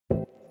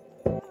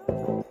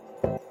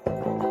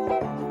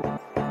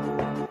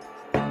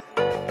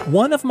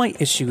One of my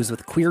issues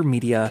with queer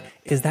media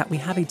is that we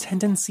have a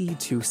tendency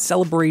to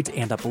celebrate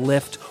and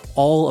uplift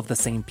all of the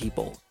same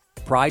people.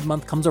 Pride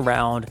Month comes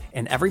around,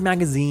 and every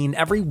magazine,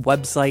 every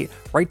website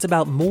writes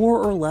about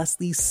more or less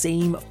the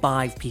same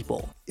 5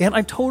 people. And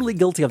I'm totally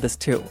guilty of this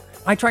too.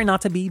 I try not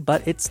to be,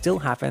 but it still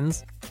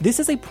happens. This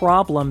is a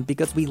problem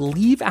because we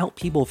leave out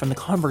people from the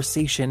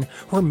conversation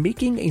who are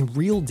making a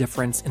real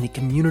difference in the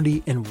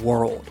community and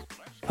world.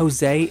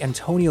 Jose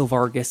Antonio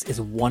Vargas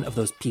is one of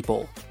those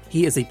people.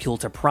 He is a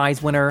Pulitzer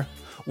Prize winner,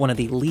 one of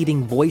the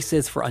leading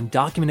voices for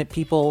undocumented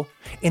people,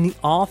 and the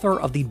author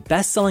of the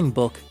best-selling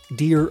book,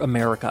 Dear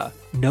America,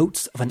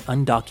 Notes of an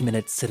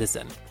Undocumented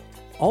Citizen.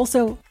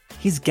 Also,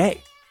 he's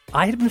gay.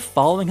 I had been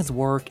following his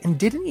work and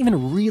didn't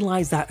even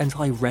realize that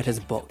until I read his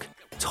book.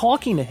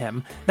 Talking to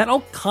him, that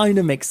all kind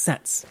of makes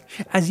sense.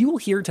 As you will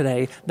hear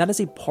today, that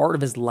is a part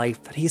of his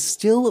life that he is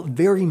still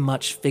very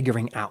much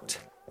figuring out.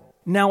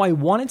 Now, I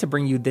wanted to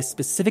bring you this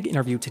specific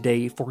interview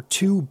today for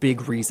 2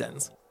 big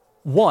reasons.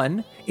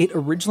 One, it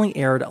originally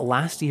aired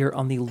last year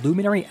on the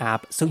Luminary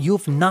app, so you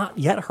have not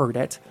yet heard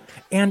it.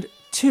 And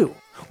 2,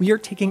 we are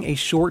taking a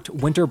short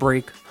winter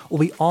break. We'll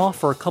be off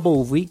for a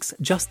couple of weeks,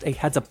 just a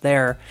heads up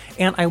there,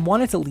 and I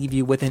wanted to leave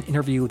you with an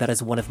interview that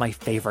is one of my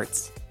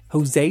favorites.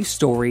 Jose's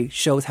story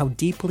shows how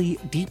deeply,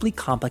 deeply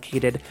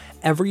complicated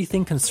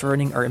everything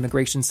concerning our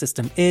immigration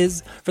system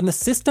is, from the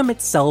system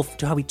itself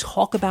to how we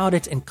talk about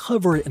it and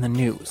cover it in the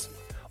news.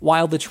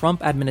 While the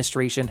Trump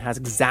administration has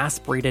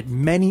exacerbated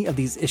many of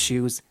these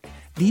issues,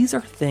 these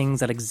are things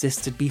that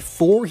existed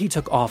before he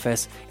took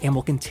office and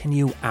will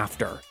continue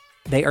after.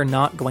 They are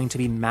not going to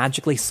be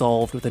magically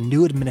solved with a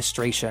new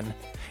administration,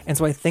 and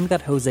so I think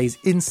that Jose's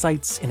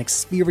insights and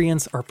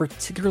experience are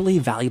particularly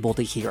valuable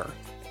to hear.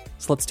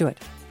 So let's do it.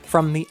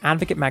 From The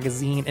Advocate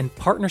magazine in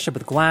partnership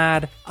with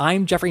GLAAD,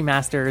 I'm Jeffrey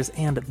Masters,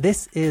 and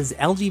this is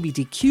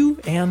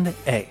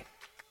LGBTQ&A.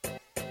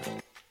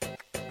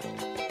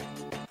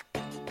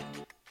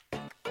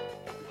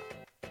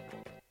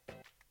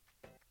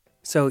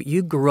 So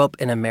you grew up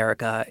in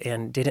America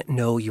and didn't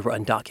know you were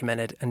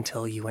undocumented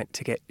until you went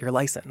to get your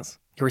license.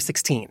 You were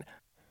 16.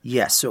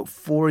 Yes, so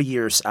 4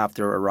 years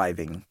after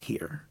arriving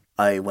here,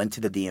 I went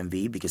to the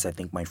DMV because I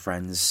think my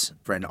friend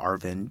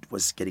Arvind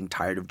was getting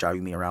tired of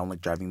driving me around like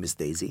driving Miss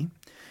Daisy.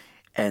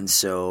 And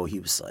so he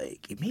was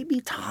like, it may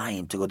be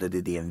time to go to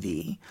the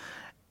DMV.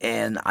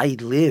 And I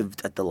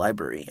lived at the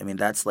library. I mean,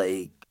 that's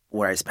like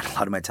where I spent a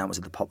lot of my time was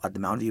at the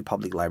Mountain View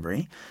Public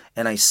Library.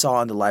 And I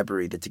saw in the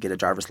library that to get a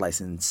driver's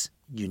license,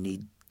 you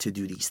need to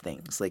do these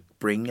things, like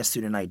bring a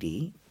student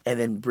ID and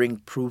then bring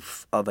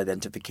proof of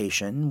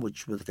identification,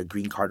 which was like a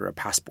green card or a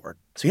passport.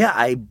 So yeah,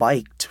 I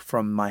biked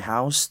from my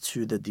house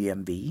to the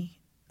DMV.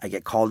 I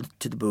get called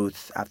to the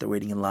booth after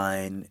waiting in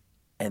line.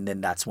 And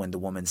then that's when the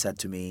woman said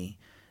to me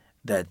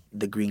that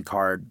the green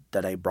card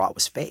that I brought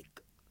was fake.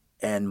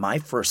 And my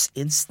first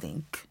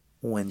instinct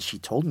when she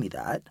told me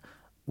that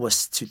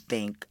was to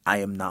think I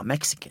am not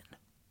Mexican.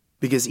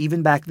 Because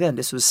even back then,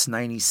 this was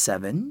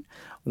 97,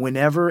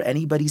 whenever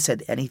anybody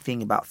said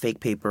anything about fake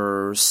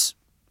papers,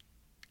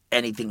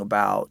 anything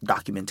about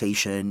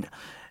documentation,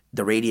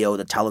 the radio,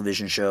 the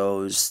television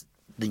shows,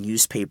 the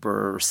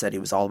newspaper said it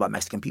was all about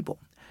Mexican people.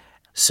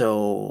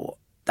 So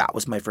that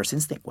was my first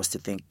instinct, was to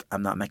think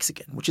I'm not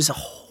Mexican, which is a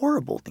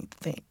horrible thing to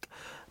think.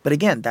 But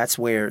again, that's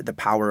where the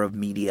power of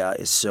media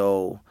is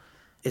so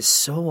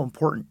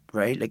important,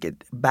 right? Like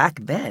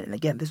back then, and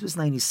again, this was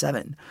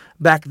 97.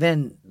 Back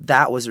then,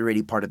 that was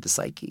already part of the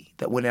psyche,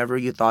 that whenever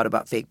you thought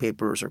about fake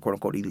papers or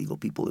quote-unquote illegal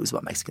people, it was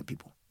about Mexican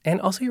people.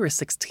 And also you were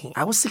 16.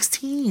 I was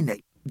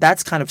 16.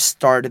 That's kind of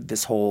started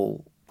this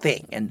whole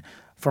thing. And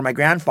for my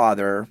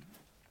grandfather,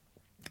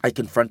 I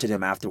confronted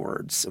him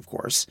afterwards, of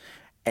course.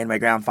 And my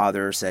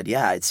grandfather said,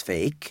 yeah, it's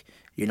fake.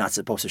 You're not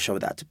supposed to show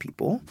that to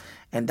people.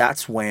 And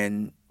that's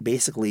when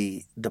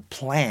basically the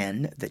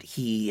plan that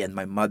he and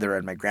my mother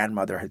and my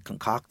grandmother had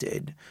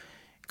concocted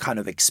kind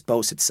of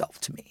exposed itself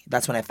to me.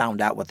 That's when I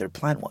found out what their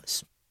plan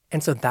was.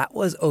 And so that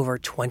was over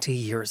 20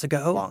 years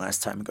ago? Long-ass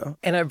time ago.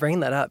 And I bring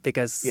that up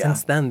because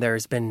since then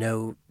there's been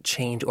no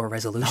change or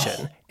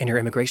resolution in your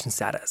immigration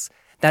status.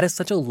 That is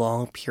such a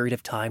long period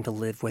of time to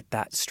live with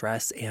that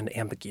stress and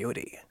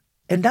ambiguity.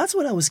 And that's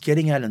what I was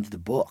getting at in the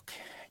book.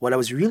 What I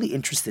was really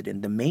interested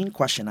in, the main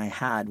question I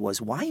had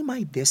was, why am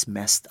I this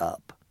messed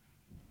up?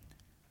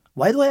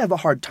 Why do I have a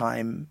hard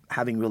time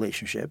having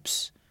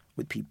relationships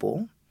with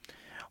people?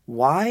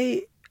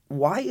 Why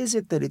is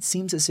it that it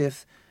seems as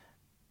if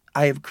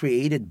I have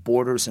created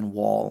borders and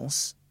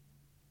walls,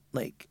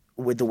 like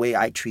with the way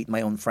I treat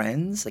my own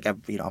friends? Like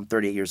I'm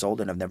 38 years old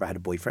and I've never had a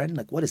boyfriend.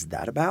 Like, what is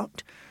that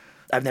about?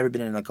 I've never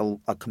been in like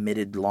a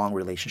committed long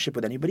relationship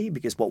with anybody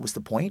because what was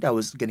the point? I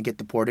was going to get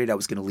deported. I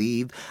was going to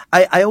leave.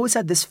 I always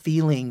had this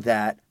feeling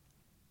that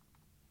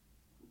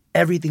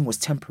everything was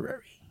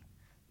temporary.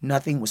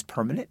 Nothing was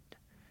permanent.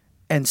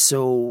 And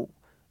so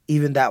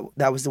even that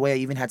was the way I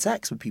even had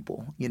sex with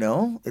people, you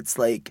know? It's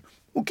like,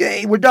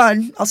 okay, we're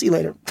done. I'll see you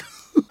later.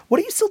 What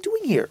are you still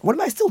doing here? What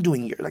am I still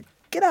doing here? Like,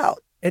 get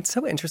out. It's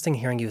so interesting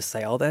hearing you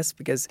say all this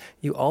because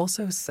you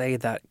also say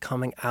that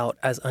coming out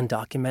as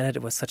undocumented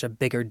was such a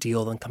bigger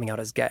deal than coming out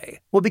as gay.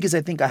 Well, because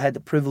I think I had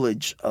the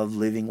privilege of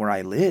living where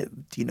I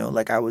lived.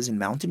 Like I was in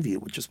Mountain View,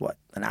 which is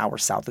an hour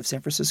south of San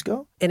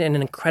Francisco? In an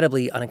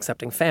incredibly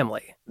unaccepting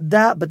family.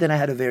 But then I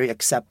had a very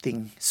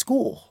accepting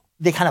school.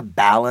 They kind of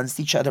balanced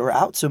each other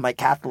out. So my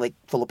Catholic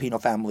Filipino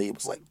family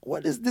was like,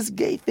 what is this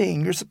gay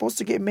thing? You're supposed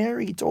to get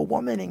married to a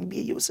woman and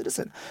be a U.S.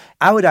 citizen.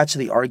 I would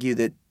actually argue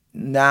that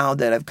now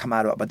that I've come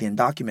out about the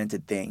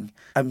undocumented thing,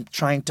 I'm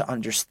trying to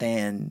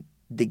understand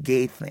the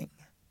gay thing.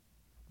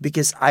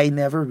 Because I'm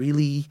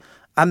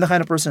the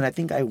kind of person, I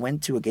think I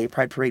went to a gay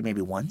pride parade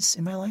maybe once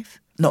in my life.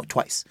 No,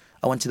 twice.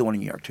 I went to the one in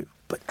New York too,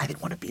 but I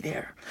didn't want to be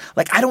there.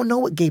 I don't know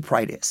what gay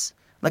pride is.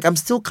 I'm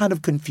still kind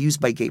of confused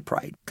by gay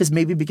pride.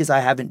 Because I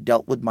haven't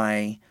dealt with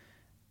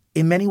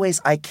in many ways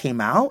I came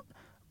out,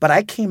 but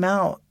I came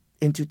out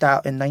in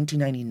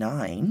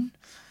 1999.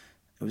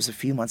 It was a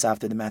few months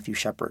after the Matthew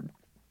Shepard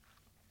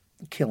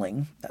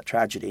killing, that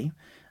tragedy.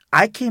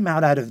 I came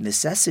out of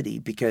necessity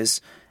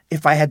because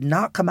if I had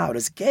not come out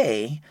as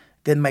gay,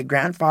 then my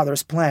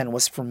grandfather's plan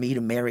was for me to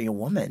marry a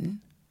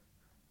woman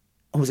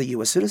who was a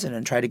U.S. citizen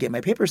and try to get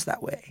my papers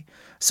that way.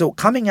 So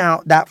coming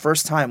out that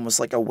first time was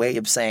like a way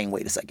of saying,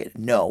 wait a second,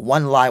 no,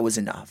 one lie was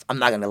enough. I'm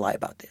not going to lie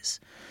about this.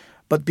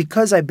 But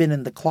because I've been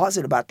in the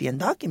closet about the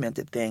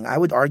undocumented thing, I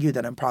would argue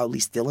that I'm probably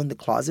still in the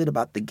closet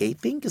about the gay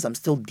thing because I'm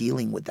still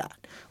dealing with that.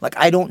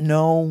 I don't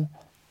know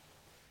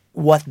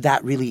what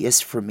that really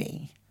is for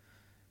me.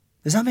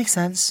 Does that make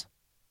sense?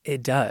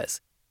 It does.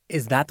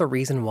 Is that the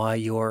reason why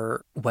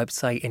your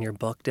website and your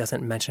book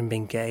doesn't mention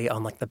being gay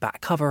on the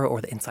back cover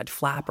or the inside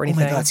flap or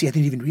anything? Oh my God, see, I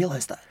didn't even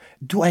realize that.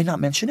 Do I not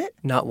mention it?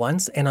 Not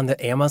once. And on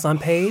the Amazon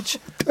page...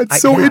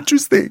 That's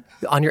interesting.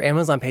 On your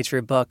Amazon page for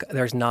your book,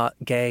 there's not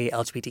gay,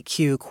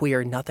 LGBTQ,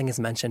 queer, nothing is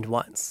mentioned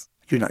once.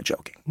 You're not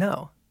joking.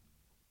 No.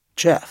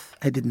 Jeff,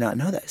 I did not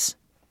know this.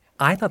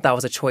 I thought that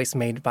was a choice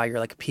made by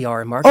your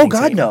PR and marketing Oh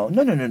God, team.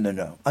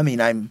 No. I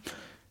mean,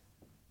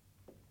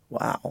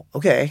 wow.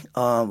 Okay.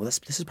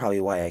 This is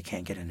probably why I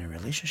can't get in a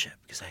relationship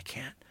because I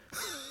can't.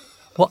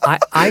 Well,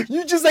 I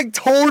you just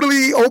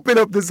totally open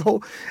up this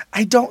whole.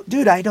 I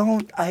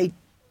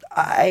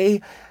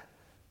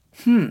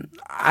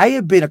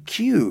have been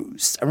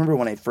accused. I remember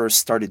when I first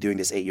started doing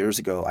this 8 years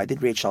ago. I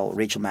did Rachel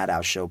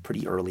Maddow's show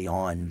pretty early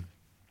on,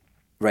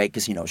 right?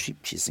 Because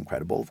she's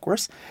incredible, of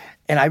course.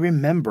 And I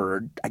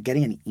remembered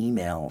getting an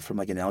email from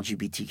an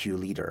LGBTQ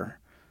leader.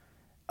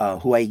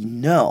 Who I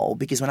know,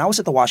 because when I was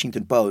at the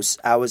Washington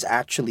Post, I was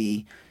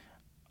actually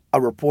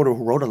a reporter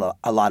who wrote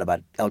a lot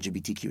about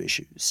LGBTQ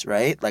issues,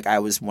 right? I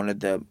was one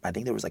of I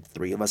think there was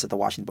 3 of us at the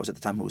Washington Post at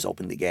the time who was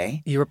openly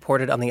gay. You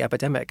reported on the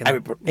epidemic.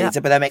 It's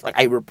epidemic.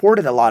 I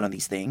reported a lot on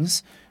these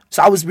things.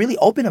 So I was really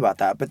open about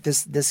that. But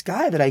this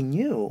guy that I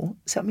knew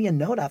sent me a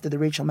note after the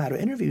Rachel Maddow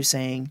interview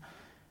saying,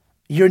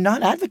 you're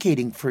not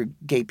advocating for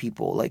gay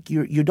people.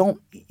 You're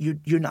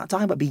not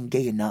talking about being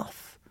gay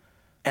enough.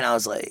 And I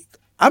was like,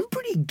 I'm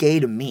pretty gay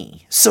to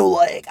me. So,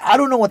 I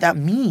don't know what that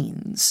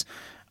means.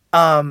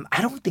 I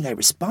don't think I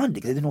responded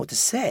because I didn't know what to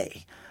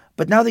say.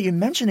 But now that you're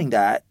mentioning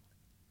that,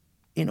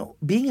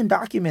 being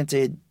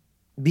undocumented,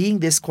 being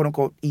this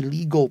quote-unquote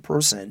illegal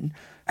person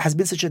has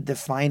been such a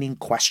defining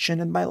question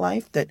in my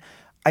life that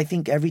I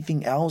think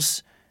everything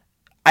else,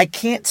 I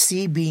can't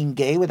see being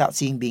gay without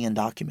seeing being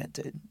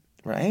undocumented,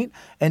 right?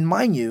 And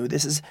mind you,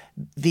 this is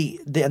the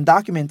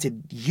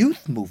undocumented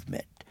youth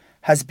movement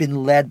has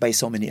been led by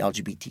so many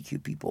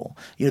LGBTQ people.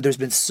 There's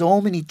been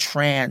so many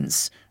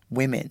trans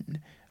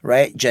women,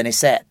 right?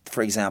 Genesette,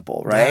 for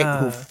example, right? Yeah.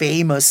 Who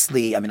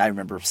famously, I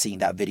remember seeing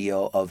that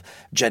video of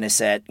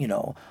Genesette,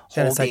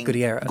 Genesette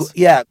Gutierrez.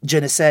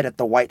 Genesette at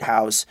the White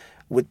House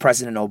with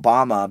President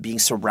Obama being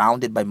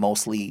surrounded by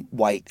mostly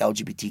white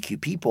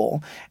LGBTQ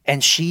people.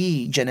 And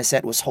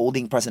Genesette, was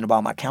holding President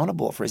Obama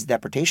accountable for his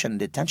deportation and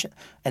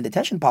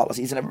detention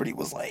policies. And everybody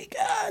was like,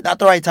 not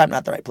the right time,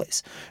 not the right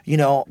place.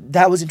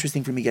 That was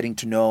interesting for me getting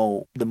to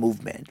know the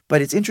movement.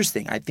 But it's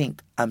interesting. I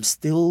think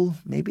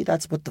maybe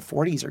that's what the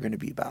 40s are going to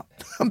be about.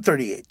 I'm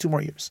 38, 2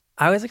 more years.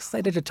 I was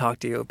excited to talk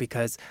to you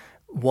because,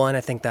 one,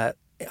 I think that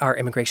our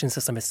immigration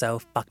system is so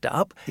fucked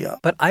up. Yeah.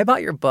 But I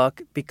bought your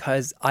book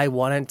because I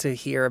wanted to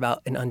hear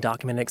about an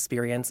undocumented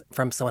experience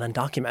from someone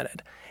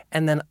undocumented.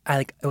 And then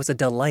it was a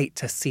delight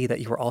to see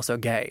that you were also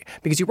gay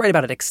because you write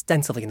about it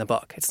extensively in the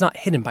book. It's not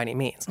hidden by any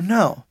means.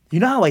 No. You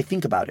know how I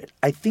think about it?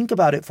 I think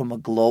about it from a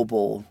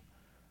global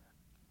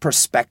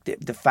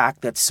perspective. The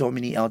fact that so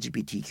many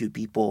LGBTQ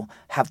people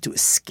have to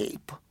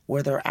escape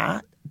where they're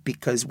at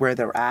because where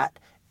they're at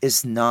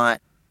is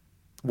not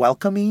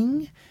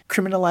welcoming,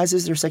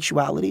 criminalizes their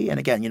sexuality. And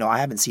again, I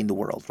haven't seen the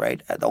world,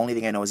 right? The only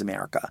thing I know is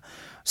America.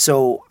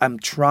 So I'm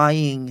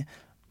trying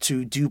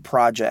to do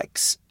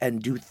projects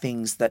and do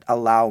things that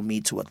allow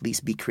me to at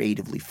least be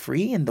creatively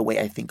free in the way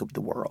I think of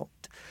the world.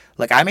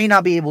 Like, I may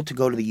not be able to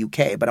go to the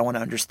UK, but I want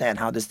to understand,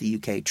 how does the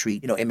UK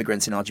treat,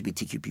 immigrants and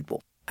LGBTQ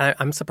people?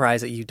 I'm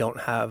surprised that you don't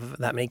have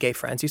that many gay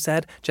friends, you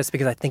said, just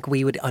because I think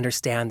we would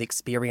understand the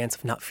experience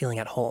of not feeling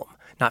at home,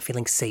 not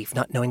feeling safe,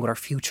 not knowing what our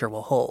future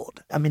will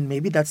hold. I mean,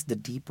 maybe that's the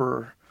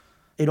deeper...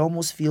 It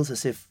almost feels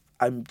as if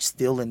I'm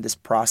still in this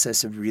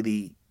process of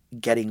really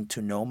getting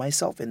to know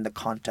myself in the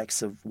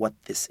context of what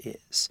this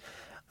is.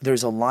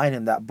 There's a line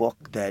in that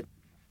book that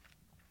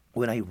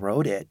when I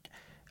wrote it,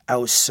 I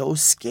was so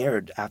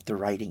scared after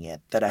writing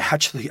it that I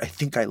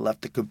think I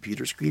left the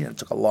computer screen and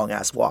took a long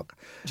ass walk.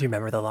 Do you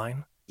remember the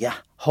line? Yeah,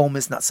 home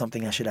is not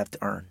something I should have to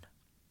earn.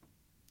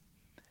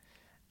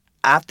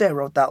 After I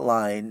wrote that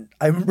line,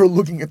 I remember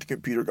looking at the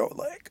computer going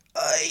like,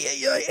 ay,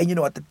 ay, ay. And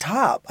at the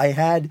top, I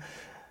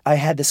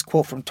had this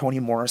quote from Toni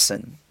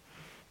Morrison.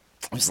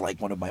 It was like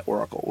one of my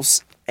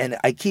oracles. And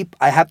I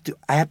have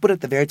put it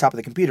at the very top of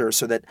the computer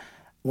so that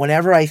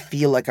whenever I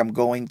feel like I'm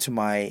going to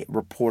my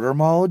reporter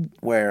mode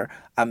where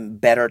I'm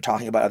better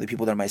talking about other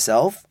people than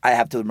myself, I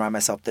have to remind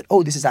myself that,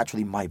 this is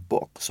actually my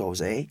book. So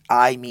Jose,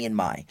 I, me, and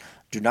my.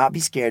 Do not be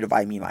scared of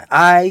I, me, my.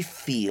 I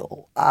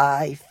feel,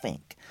 I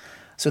think.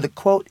 So the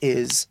quote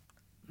is,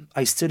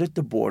 I stood at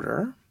the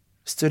border,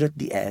 stood at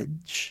the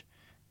edge,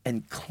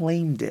 and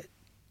claimed it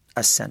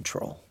as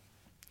central,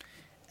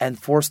 and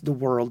forced the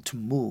world to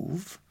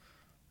move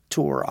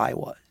to where I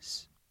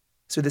was.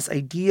 So this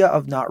idea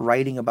of not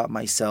writing about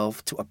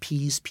myself to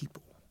appease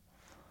people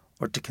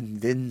or to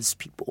convince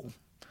people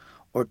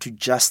or to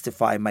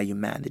justify my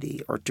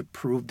humanity or to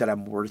prove that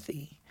I'm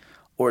worthy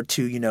or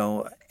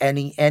to,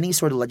 any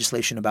sort of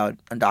legislation about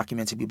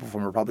undocumented people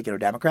from Republican or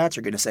Democrats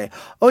are going to say,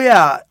 oh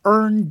yeah,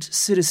 earned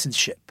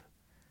citizenship.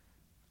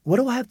 What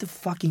do I have to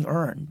fucking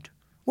earn?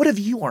 What have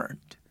you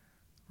earned?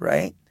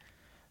 Right?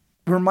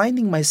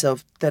 Reminding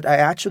myself that I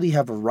actually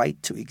have a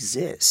right to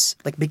exist.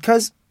 Like,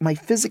 because my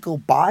physical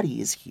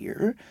body is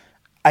here,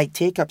 I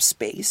take up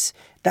space.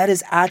 That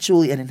is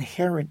actually an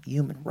inherent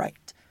human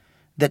right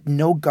that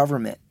no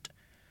government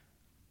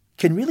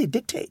can really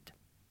dictate.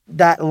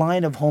 That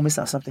line of home is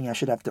not something I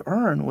should have to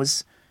earn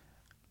was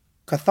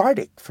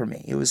cathartic for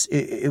me. It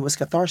was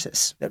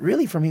catharsis. That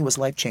really for me was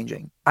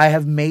life-changing. I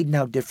have made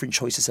now different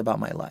choices about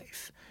my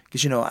life.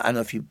 Because, I don't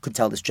know if you could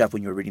tell this, Jeff,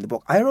 when you were reading the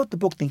book. I wrote the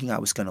book thinking I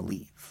was going to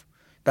leave.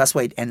 That's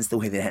why it ends the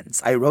way it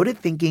ends. I wrote it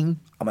thinking,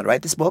 I'm going to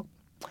write this book.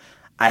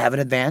 I have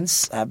an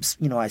advance. I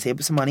saved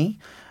up some money.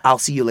 I'll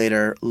see you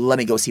later. Let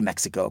me go see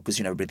Mexico because,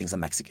 everybody thinks I'm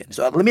Mexican.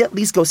 So let me at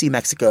least go see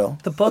Mexico.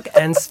 The book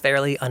ends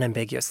fairly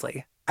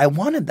unambiguously. I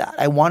wanted that.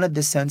 I wanted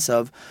this sense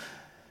of,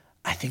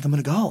 I think I'm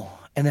going to go.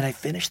 And then I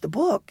finished the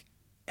book.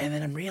 And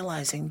then I'm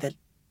realizing that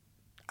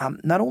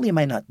not only am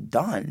I not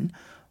done,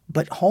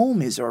 but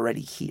home is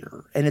already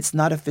here. And it's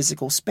not a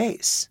physical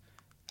space.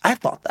 I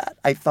thought that.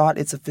 I thought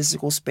it's a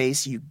physical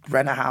space. You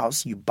rent a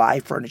house, you buy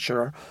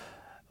furniture.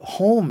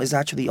 Home is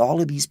actually all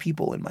of these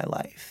people in my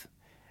life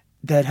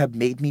that have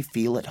made me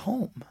feel at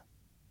home.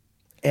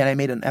 And I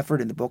made an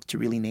effort in the book to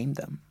really name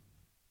them.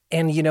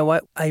 And you know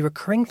what? A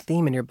recurring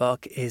theme in your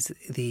book is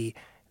the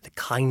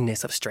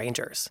kindness of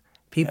strangers.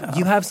 People,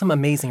 you have some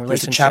amazing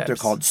relationships. There's a chapter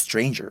called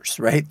Strangers,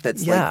 right?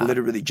 That's like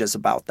literally just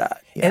about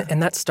that. Yeah.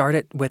 And that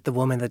started with the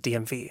woman at the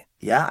DMV.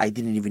 Yeah, I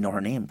didn't even know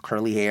her name.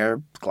 Curly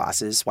hair,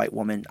 glasses, white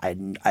woman. I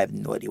have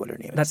no idea what her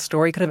name is. That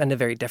story could have ended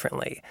very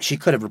differently. She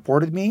could have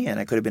reported me and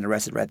I could have been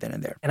arrested right then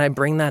and there. And I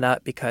bring that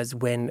up because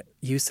when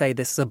you say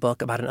this is a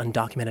book about an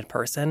undocumented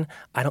person,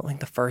 I don't think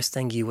the first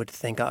thing you would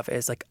think of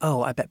is like,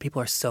 oh, I bet people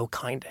are so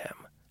kind to him.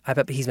 I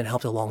bet he's been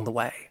helped along the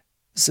way.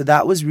 So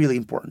that was really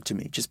important to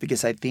me just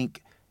because I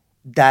think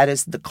that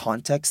is the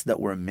context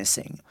that we're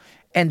missing.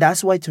 And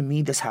that's why, to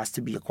me, this has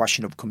to be a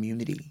question of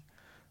community,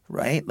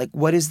 right? Like,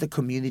 what is the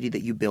community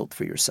that you built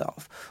for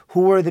yourself?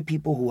 Who are the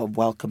people who have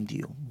welcomed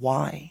you?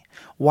 Why?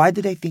 Why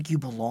did I think you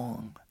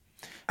belong?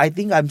 I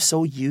think I'm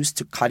so used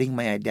to cutting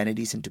my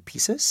identities into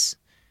pieces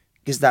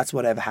because that's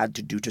what I've had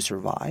to do to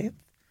survive.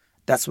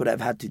 That's what I've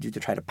had to do to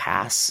try to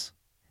pass.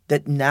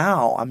 That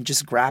now I'm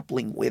just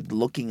grappling with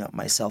looking at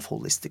myself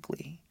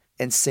holistically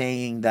and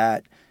saying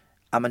that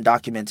I'm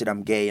undocumented,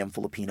 I'm gay, I'm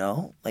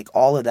Filipino. Like,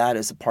 all of that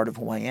is a part of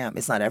who I am.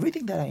 It's not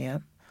everything that I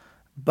am,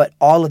 but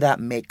all of that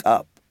make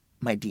up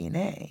my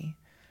DNA,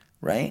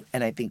 right?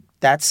 And I think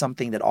that's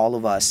something that all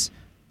of us,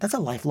 that's a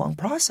lifelong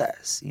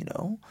process,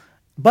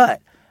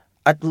 But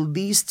at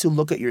least to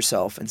look at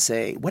yourself and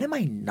say, what am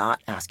I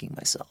not asking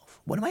myself?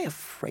 What am I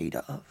afraid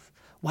of?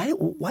 Why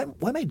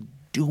am I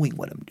doing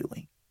what I'm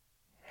doing?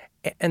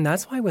 And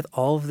that's why with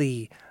all of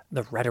the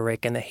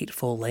rhetoric and the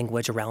hateful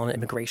language around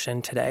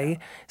immigration today,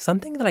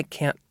 something that I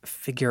can't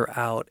figure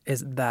out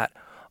is that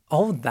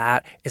all of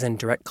that is in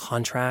direct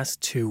contrast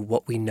to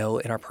what we know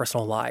in our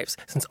personal lives.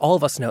 Since all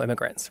of us know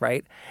immigrants,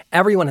 right?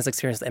 Everyone has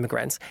experienced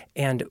immigrants,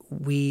 and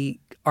we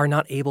are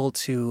not able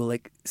to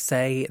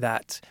say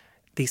that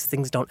these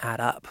things don't add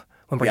up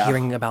when we're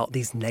hearing about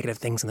these negative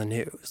things in the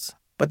news.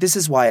 But this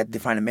is why at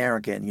Define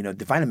American,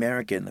 Define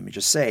American, let me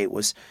just say,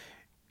 was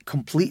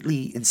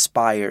completely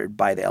inspired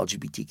by the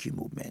LGBTQ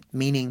movement,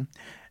 meaning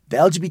the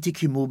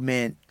LGBTQ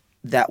movement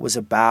that was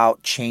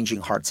about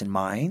changing hearts and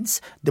minds,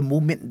 the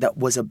movement that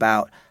was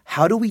about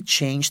how do we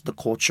change the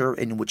culture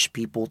in which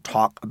people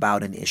talk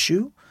about an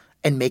issue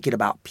and make it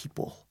about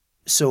people.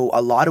 So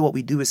a lot of what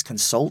we do is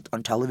consult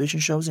on television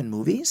shows and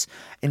movies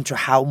into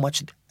how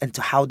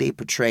they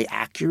portray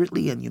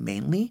accurately and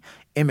humanely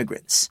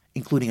immigrants,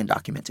 including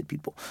undocumented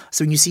people.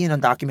 So when you see an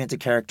undocumented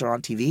character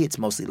on TV, it's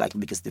mostly likely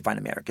because they find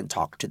American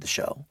talk to the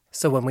show.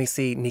 So when we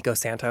see Nico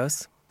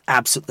Santos,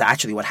 absolutely,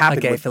 actually, what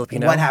happened? A gay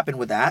Filipino? What happened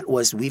with that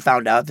was we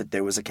found out that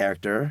there was a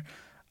character,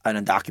 an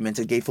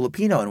undocumented gay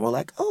Filipino, and we're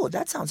like, oh,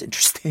 that sounds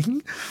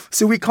interesting.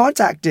 So we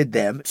contacted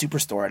them,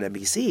 Superstore at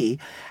NBC,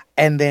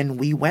 and then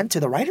we went to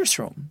the writers'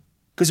 room.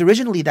 Because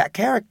originally that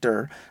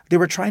character, they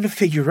were trying to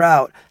figure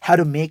out how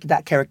to make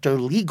that character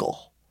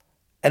legal.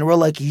 And we're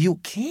like, you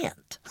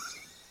can't.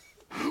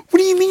 What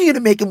do you mean you're going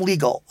to make him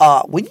legal?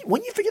 When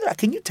you figure that out,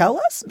 can you tell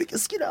us?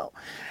 Because,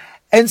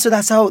 And so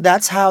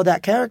that's how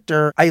that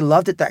character, I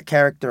love that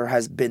character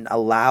has been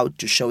allowed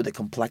to show the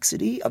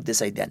complexity of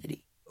this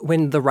identity.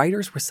 When the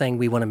writers were saying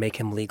we want to make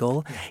him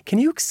legal, can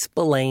you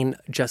explain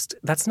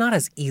that's not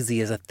as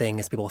easy as a thing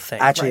as people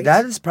think? Actually, right?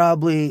 that is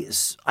probably,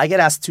 I get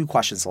asked two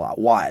questions a lot.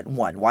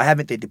 One, why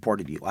haven't they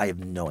deported you? I have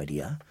no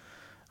idea.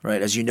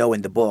 Right? As you know,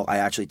 in the book, I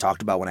actually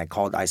talked about when I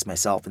called ICE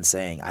myself and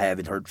saying, I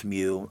haven't heard from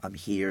you. I'm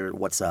here.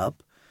 What's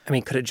up? I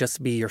mean, could it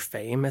just be your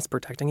fame as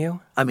protecting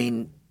you? I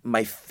mean,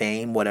 my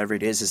fame, whatever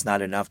it is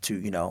not enough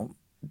to,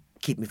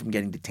 keep me from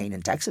getting detained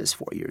in Texas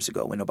 4 years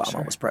ago when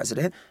Obama was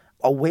president.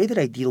 A way that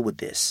I deal with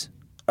this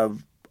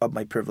of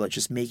my privilege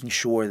is making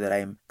sure that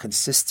I'm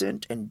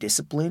consistent and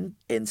disciplined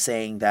in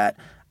saying that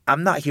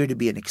I'm not here to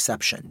be an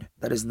exception.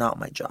 That is not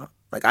my job.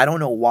 Like, I don't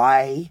know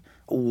why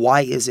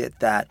is it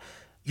that,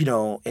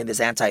 in this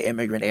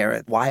anti-immigrant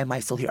era, why am I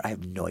still here? I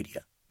have no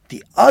idea.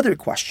 The other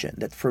question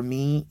that for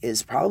me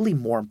is probably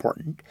more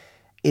important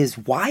is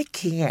why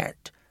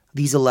can't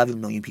these 11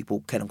 million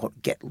people quote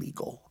unquote get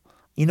legal?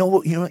 You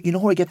know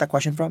who I get that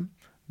question from?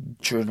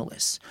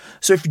 Journalists.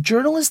 So if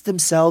journalists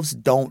themselves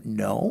don't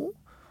know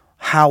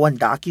how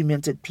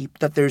undocumented people,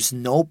 that there's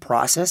no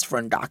process for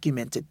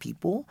undocumented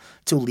people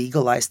to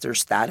legalize their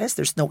status,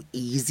 there's no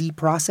easy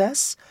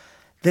process,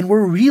 then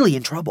we're really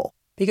in trouble.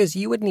 Because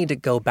you would need to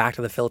go back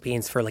to the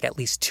Philippines for at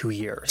least 2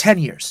 years. 10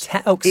 years.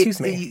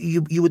 Excuse me.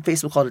 You would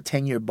face what's called a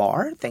 10-year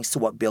bar, thanks to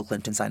what Bill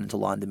Clinton signed into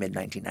law in the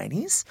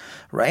mid-1990s,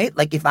 right?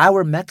 Like if I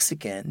were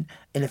Mexican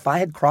and if I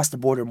had crossed the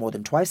border more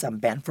than twice, I'm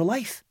banned for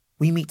life.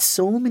 We meet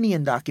so many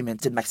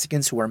undocumented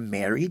Mexicans who are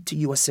married to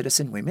U.S.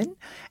 citizen women.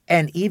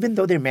 And even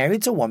though they're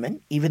married to a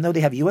woman, even though they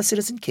have U.S.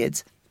 citizen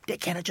kids, they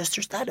can't adjust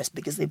their status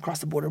because they've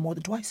crossed the border more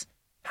than twice.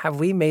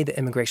 Have we made the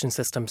immigration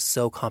system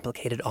so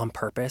complicated on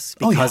purpose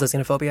because of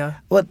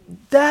xenophobia? Well,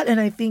 that, and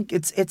I think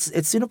it's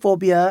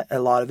xenophobia. A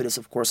lot of it is,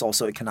 of course,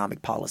 also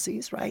economic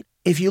policies, right?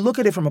 If you look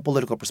at it from a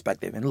political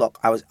perspective, and look,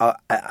 I was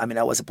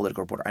a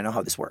political reporter. I know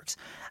how this works.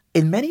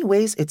 In many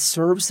ways, it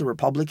serves the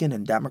Republican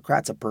and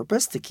Democrats a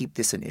purpose to keep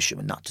this an issue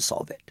and not to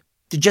solve it.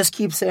 To just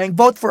keep saying,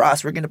 vote for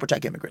us, we're going to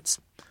protect immigrants.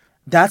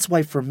 That's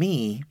why, for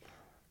me,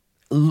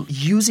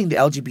 using the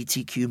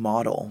LGBTQ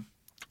model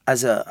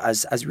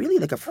as really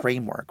like a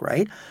framework,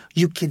 right?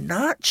 You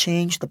cannot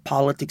change the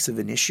politics of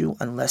an issue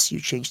unless you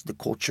change the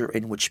culture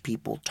in which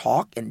people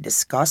talk and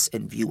discuss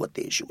and view what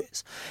the issue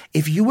is.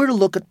 If you were to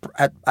look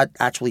at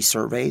actually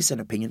surveys and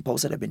opinion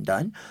polls that have been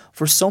done,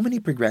 for so many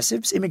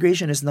progressives,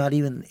 immigration is not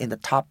even in the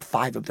top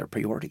 5 of their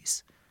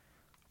priorities,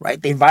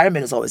 right? The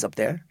environment is always up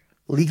there.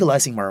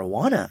 Legalizing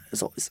marijuana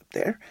is always up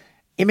there.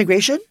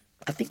 Immigration,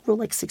 I think we're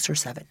like 6 or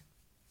 7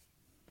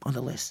 on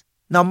the list.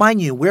 Now,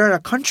 mind you, we're a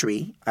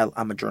country,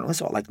 I'm a journalist,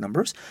 so I like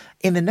numbers.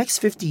 In the next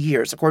 50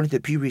 years, according to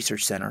the Pew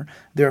Research Center,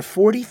 there are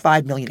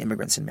 45 million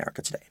immigrants in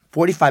America today.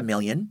 45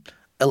 million,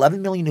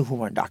 11 million of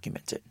whom are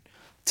undocumented.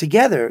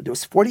 Together,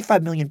 those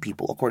 45 million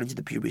people, according to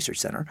the Pew Research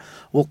Center,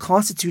 will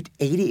constitute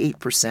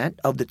 88%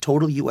 of the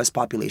total U.S.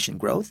 population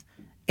growth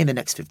in the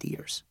next 50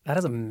 years. That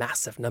is a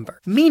massive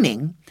number.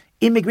 Meaning,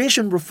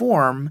 immigration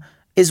reform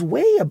is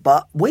way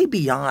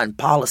beyond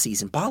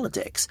policies and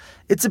politics.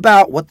 It's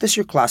about what does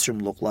your classroom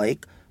look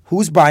like?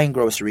 Who's buying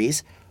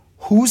groceries?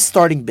 Who's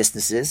starting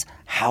businesses?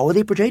 How are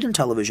they portrayed on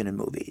television and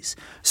movies?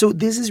 So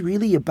this is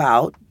really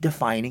about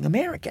defining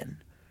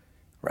American,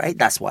 right?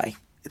 That's why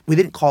we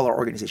didn't call our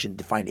organization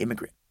Define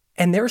Immigrant.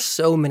 And there's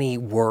so many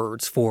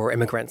words for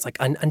immigrants, like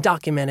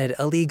undocumented,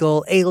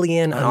 illegal,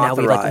 alien, now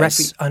we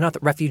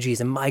refugees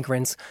and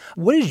migrants.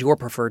 What is your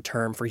preferred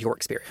term for your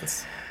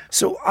experience?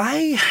 So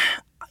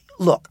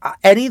Look,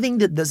 anything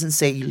that doesn't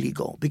say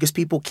illegal, because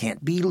people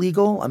can't be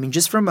legal. I mean,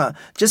 just from a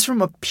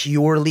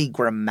purely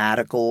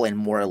grammatical and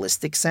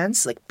moralistic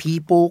sense, like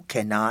people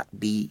cannot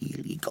be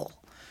illegal.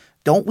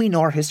 Don't we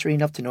know our history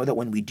enough to know that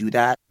when we do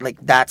that,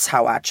 like that's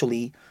how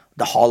actually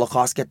the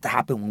Holocaust get to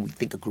happen when we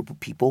think a group of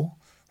people,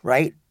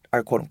 right,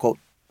 are quote unquote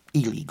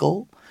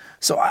illegal.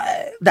 So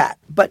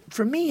but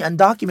for me,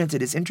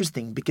 undocumented is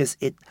interesting because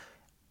it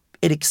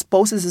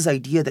exposes this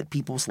idea that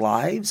people's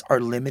lives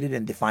are limited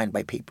and defined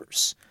by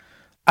papers.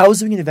 I was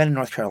doing an event in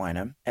North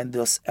Carolina, and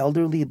this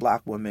elderly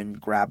black woman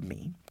grabbed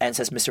me and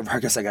says, Mr.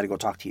 Vargas, I got to go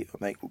talk to you. I'm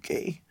like,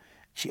 okay.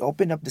 She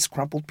opened up this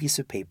crumpled piece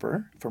of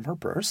paper from her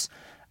purse,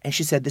 and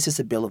she said, this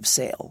is a bill of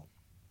sale.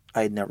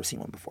 I had never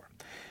seen one before.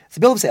 It's a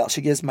bill of sale.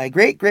 She gives, my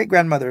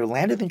great-great-grandmother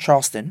landed in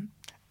Charleston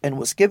and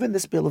was given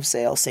this bill of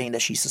sale saying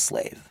that she's a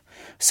slave.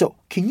 So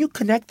can you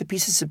connect the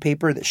pieces of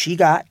paper that she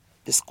got,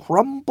 this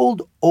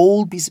crumpled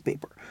old piece of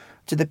paper,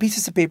 to the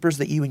pieces of papers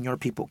that you and your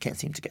people can't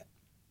seem to get?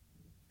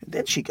 And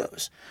then she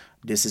goes,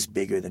 this is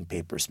bigger than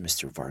papers,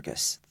 Mr.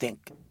 Vargas.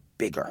 Think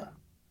bigger. And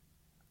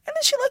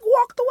then she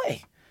walked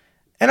away.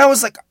 And I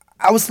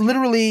was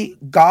literally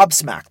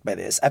gobsmacked by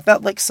this. I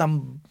felt like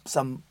some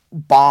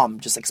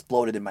bomb just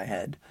exploded in my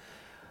head.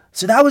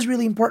 So that was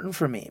really important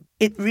for me.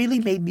 It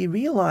really made me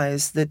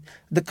realize that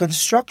the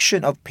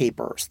construction of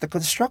papers, the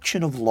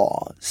construction of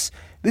laws,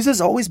 this has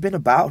always been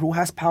about who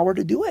has power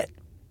to do it.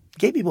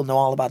 Gay people know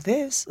all about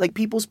this. Like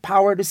people's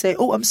power to say,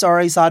 oh, I'm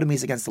sorry, sodomy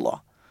is against the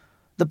law.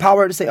 The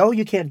power to say, oh,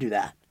 you can't do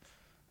that.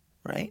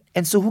 Right?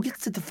 And so who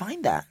gets to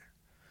define that?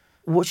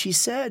 What she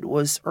said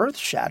was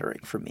earth-shattering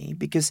for me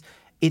because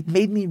it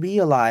made me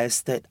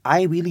realize that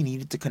I really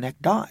needed to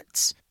connect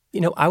dots.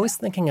 I was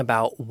thinking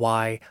about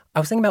why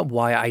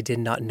I did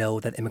not know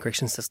that the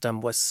immigration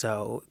system was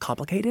so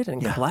complicated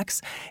and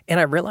complex. And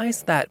I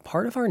realized that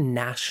part of our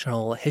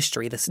national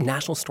history, this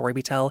national story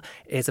we tell,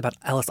 is about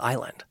Ellis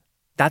Island.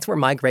 That's where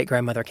my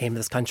great-grandmother came to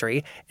this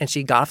country, and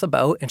she got off the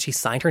boat, and she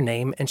signed her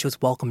name, and she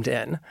was welcomed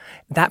in.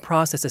 That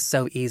process is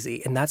so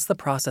easy, and that's the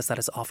process that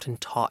is often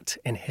taught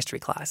in history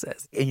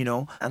classes.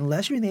 And,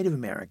 unless you're Native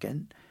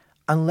American,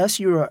 unless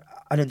you're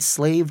an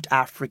enslaved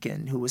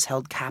African who was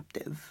held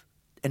captive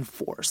and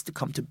forced to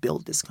come to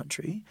build this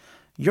country,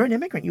 you're an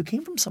immigrant. You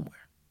came from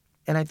somewhere.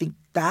 And I think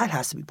that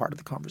has to be part of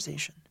the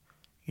conversation,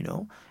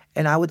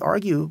 And I would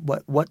argue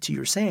what to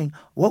you're saying,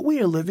 what we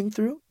are living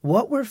through,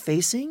 what we're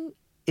facing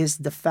is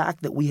the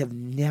fact that we have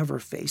never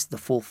faced the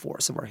full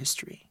force of our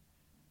history.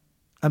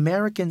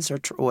 Americans are,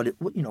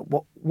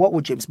 what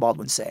would James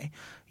Baldwin say?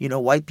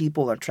 White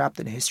people are trapped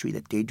in a history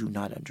that they do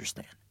not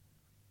understand.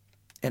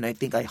 And I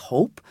think, I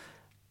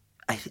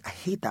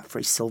hate that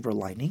phrase, silver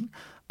lining,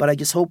 but I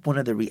just hope one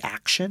of the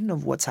reaction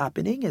of what's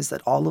happening is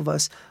that all of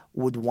us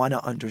would want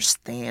to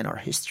understand our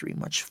history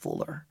much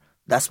fuller.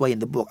 That's why in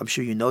the book, I'm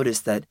sure you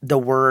noticed that the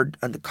word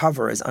on the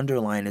cover is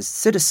underlined as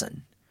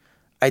citizen.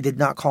 I did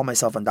not call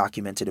myself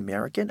undocumented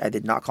American. I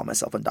did not call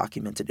myself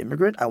undocumented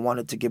immigrant. I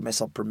wanted to give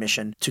myself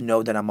permission to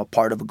know that I'm a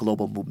part of a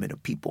global movement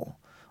of people,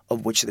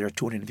 of which there are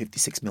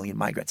 256 million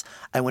migrants.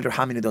 I wonder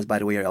how many of those, by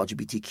the way, are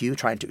LGBTQ,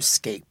 trying to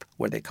escape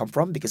where they come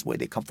from because where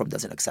they come from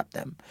doesn't accept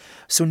them.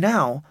 So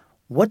now,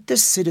 what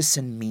does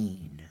citizen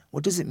mean?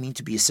 What does it mean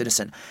to be a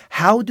citizen?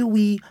 How do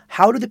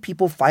the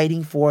people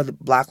fighting for the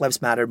Black Lives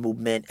Matter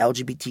movement,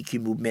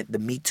 LGBTQ movement, the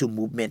Me Too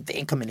movement, the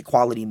income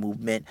inequality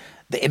movement,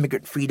 the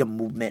immigrant freedom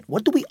movement,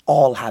 what do we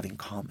all have in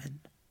common?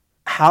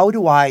 How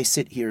do I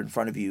sit here in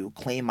front of you,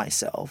 claim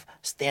myself,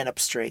 stand up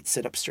straight,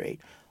 sit up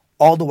straight,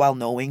 all the while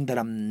knowing that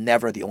I'm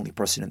never the only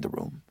person in the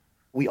room?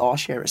 We all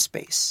share a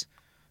space,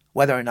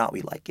 whether or not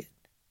we like it.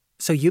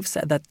 So you've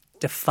said that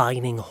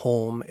defining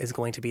home is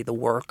going to be the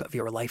work of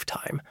your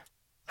lifetime.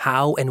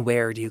 How and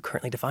where do you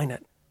currently define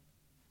it?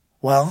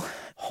 Well,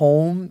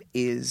 home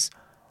is,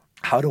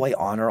 how do I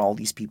honor all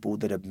these people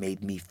that have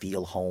made me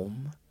feel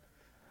home?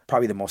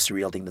 Probably the most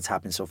surreal thing that's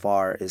happened so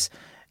far is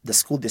the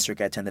school district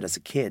I attended as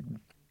a kid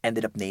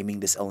ended up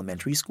naming this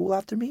elementary school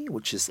after me,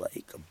 which is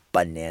like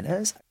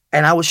bananas.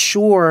 And I was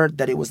sure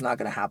that it was not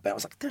going to happen. I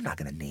was like, they're not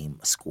going to name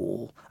a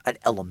school an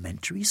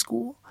elementary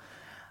school.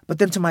 But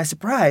then to my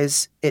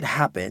surprise, it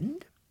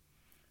happened.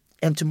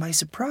 And to my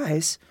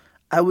surprise,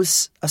 I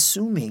was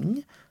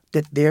assuming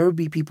that there would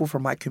be people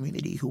from my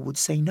community who would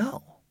say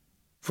no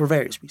for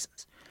various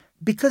reasons.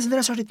 Because then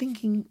I started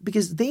thinking,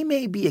 because they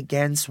may be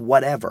against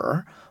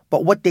whatever,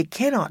 but what they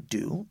cannot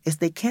do is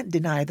they can't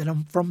deny that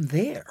I'm from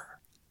there.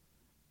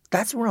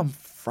 That's where I'm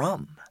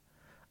from.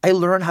 I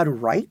learned how to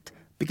write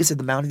because of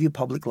the Mountain View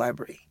Public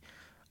Library.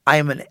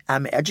 I'm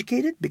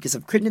educated because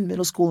of Crittenden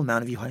Middle School and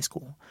Mountain View High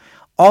School.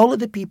 All of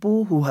the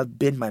people who have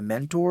been my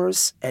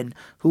mentors and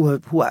who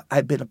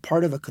I've been a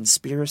part of a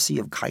conspiracy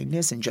of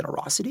kindness and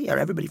generosity are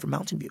everybody from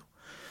Mountain View.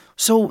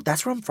 So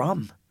that's where I'm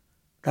from.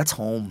 That's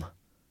home.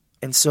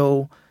 And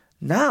so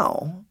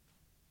now,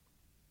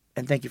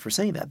 and thank you for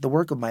saying that, the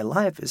work of my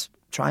life is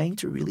trying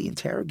to really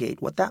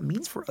interrogate what that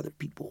means for other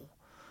people.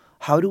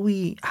 How do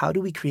we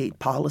create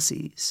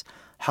policies?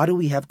 How do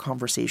we have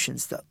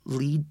conversations that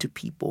lead to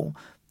people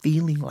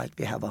feeling like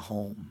they have a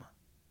home?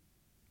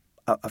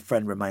 A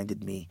friend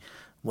reminded me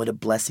what a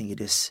blessing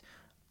it is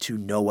to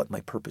know what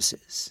my purpose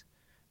is,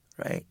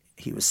 right?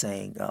 He was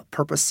saying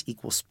purpose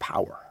equals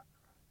power.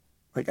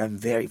 Like, I'm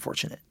very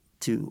fortunate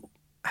to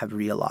have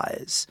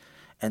realized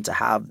and to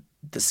have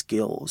the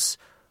skills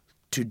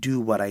to do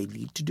what I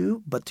need to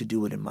do, but to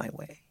do it in my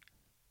way.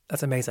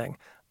 That's amazing.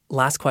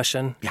 Last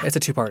question. Yeah. It's a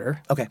two-parter.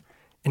 Okay.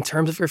 In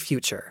terms of your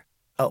future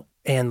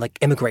and like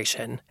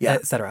immigration,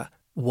 et cetera,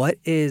 what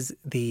is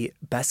the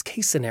best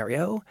case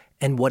scenario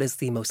and what is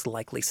the most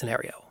likely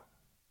scenario?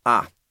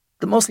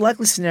 The most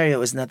likely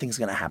scenario is nothing's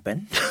going to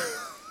happen.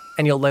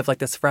 And you'll live like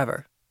this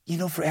forever.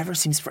 Forever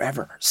seems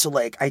forever. So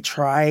like I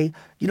try,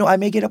 I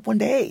may get up one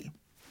day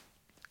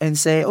and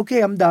say,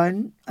 okay, I'm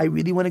done. I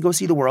really want to go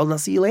see the world. I'll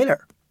see you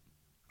later.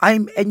 I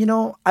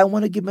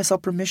want to give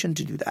myself permission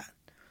to do that.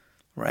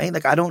 Right?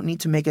 Like I don't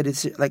need to make a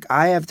decision. Like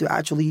I have to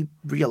actually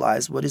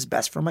realize what is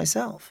best for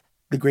myself.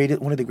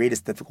 One of the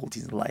greatest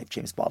difficulties in life,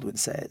 James Baldwin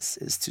says,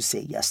 is to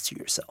say yes to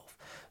yourself.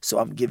 So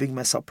I'm giving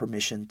myself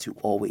permission to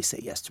always say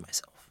yes to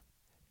myself.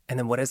 And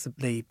then what is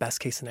the best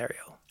case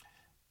scenario?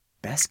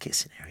 Best case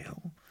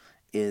scenario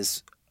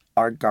is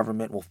our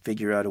government will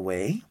figure out a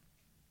way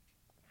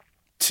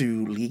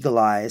to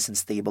legalize and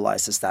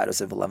stabilize the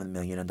status of 11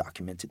 million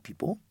undocumented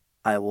people.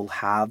 I will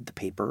have the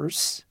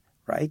papers,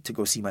 right, to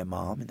go see my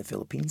mom in the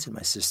Philippines and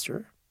my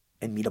sister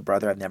and meet a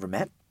brother I've never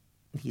met.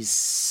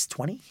 He's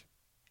 20.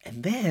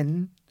 And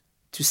then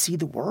to see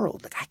the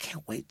world. Like, I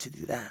can't wait to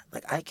do that.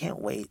 Like, I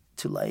cannot wait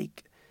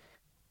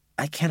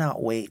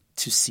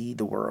to see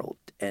the world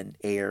and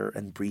air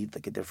and breathe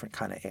like a different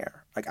kind of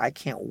air. Like, I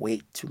can't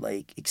wait to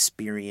like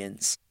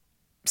experience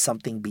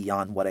something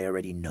beyond what I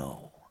already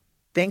know.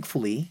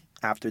 Thankfully,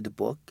 after the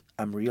book,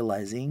 I'm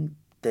realizing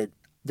that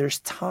there's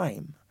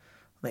time.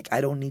 Like, I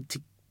don't need to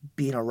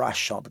be in a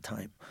rush all the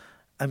time.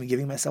 I'm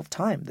giving myself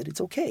time, that it's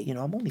okay.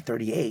 I'm only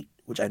 38,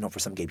 which I know for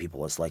some gay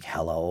people is like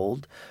hella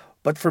old.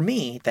 But for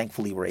me,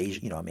 thankfully, we're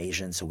Asian. I'm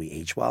Asian, so we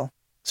age well.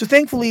 So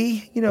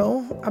thankfully,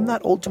 I'm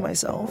not old to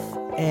myself,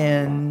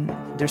 and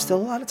there's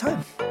still a lot of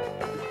time.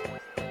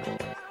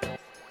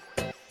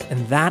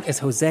 And that is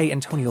Jose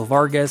Antonio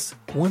Vargas.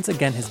 Once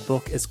again, his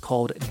book is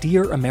called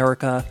Dear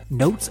America,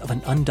 Notes of an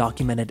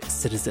Undocumented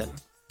Citizen.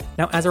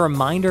 Now, as a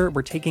reminder,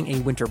 we're taking a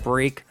winter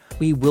break.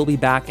 We will be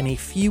back in a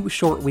few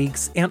short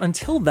weeks, and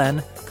until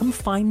then, come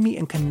find me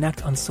and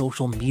connect on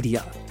social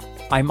media.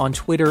 I'm on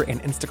Twitter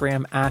and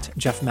Instagram at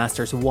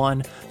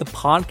JeffMasters1. The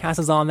podcast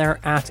is on there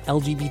at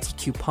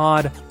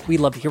LGBTQpod. We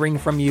love hearing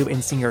from you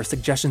and seeing your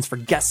suggestions for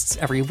guests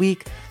every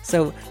week.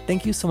 So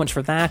thank you so much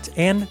for that,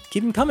 and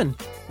keep them coming.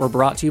 We're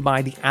brought to you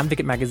by The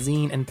Advocate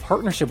Magazine in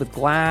partnership with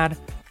GLAAD.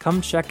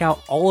 Come check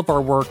out all of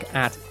our work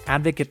at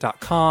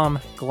advocate.com,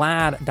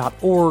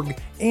 glad.org,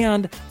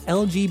 and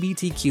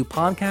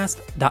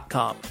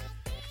lgbtqpodcast.com.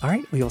 All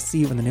right, we will see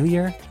you in the new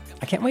year.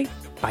 I can't wait.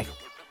 Bye.